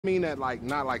mean that like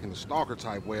not like in a stalker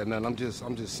type way or nothing. I'm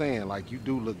just saying like you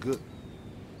do look good.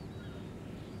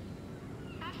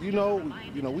 We've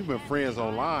been friends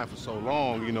online for so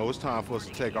long, it's time for us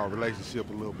to take our relationship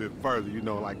a little bit further,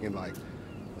 like in like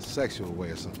a sexual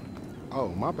way or something. Oh,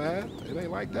 my bad. It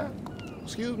ain't like that.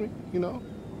 Excuse me.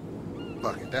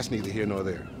 Fuck it, that's neither here nor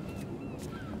there.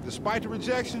 Despite the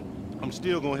rejection, I'm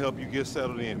still gonna help you get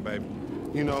settled in, baby.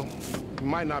 You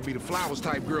might not be the flowers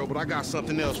type girl, but I got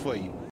something else for you.